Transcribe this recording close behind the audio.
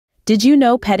Did you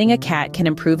know petting a cat can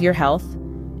improve your health?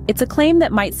 It's a claim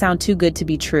that might sound too good to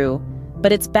be true,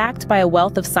 but it's backed by a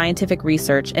wealth of scientific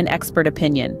research and expert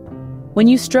opinion. When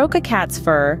you stroke a cat's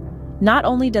fur, not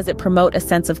only does it promote a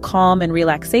sense of calm and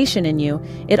relaxation in you,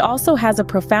 it also has a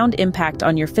profound impact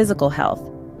on your physical health.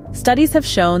 Studies have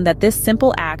shown that this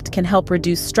simple act can help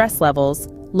reduce stress levels,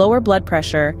 lower blood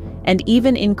pressure, and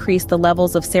even increase the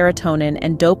levels of serotonin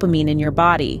and dopamine in your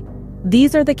body.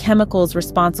 These are the chemicals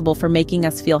responsible for making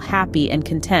us feel happy and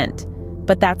content.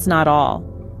 But that's not all.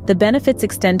 The benefits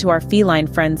extend to our feline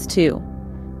friends too.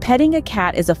 Petting a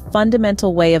cat is a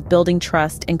fundamental way of building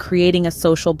trust and creating a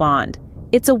social bond.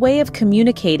 It's a way of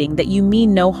communicating that you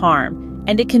mean no harm,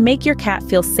 and it can make your cat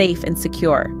feel safe and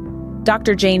secure.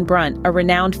 Dr. Jane Brunt, a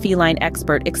renowned feline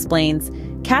expert, explains,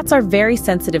 cats are very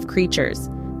sensitive creatures.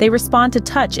 They respond to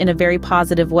touch in a very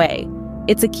positive way.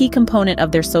 It's a key component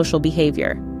of their social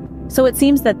behavior. So it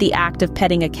seems that the act of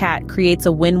petting a cat creates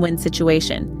a win-win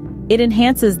situation. It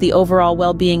enhances the overall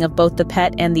well-being of both the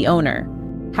pet and the owner.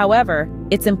 However,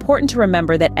 it's important to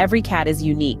remember that every cat is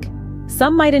unique.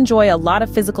 Some might enjoy a lot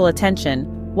of physical attention,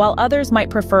 while others might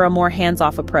prefer a more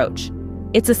hands-off approach.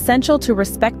 It's essential to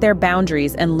respect their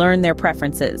boundaries and learn their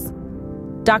preferences.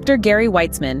 Dr. Gary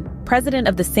Weitzman, president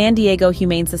of the San Diego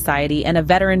Humane Society and a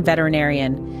veteran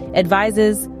veterinarian,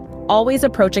 advises, always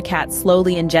approach a cat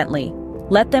slowly and gently.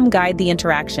 Let them guide the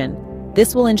interaction.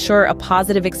 This will ensure a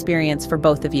positive experience for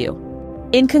both of you.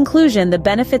 In conclusion, the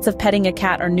benefits of petting a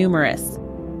cat are numerous.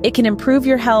 It can improve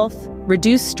your health,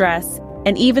 reduce stress,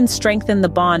 and even strengthen the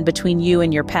bond between you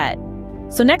and your pet.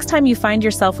 So next time you find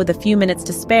yourself with a few minutes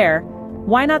to spare,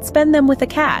 why not spend them with a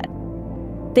cat?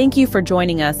 Thank you for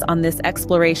joining us on this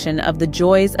exploration of the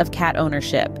joys of cat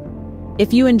ownership.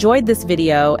 If you enjoyed this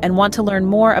video and want to learn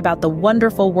more about the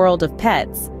wonderful world of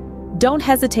pets, don't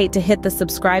hesitate to hit the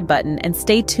subscribe button and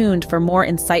stay tuned for more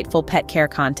insightful pet care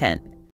content.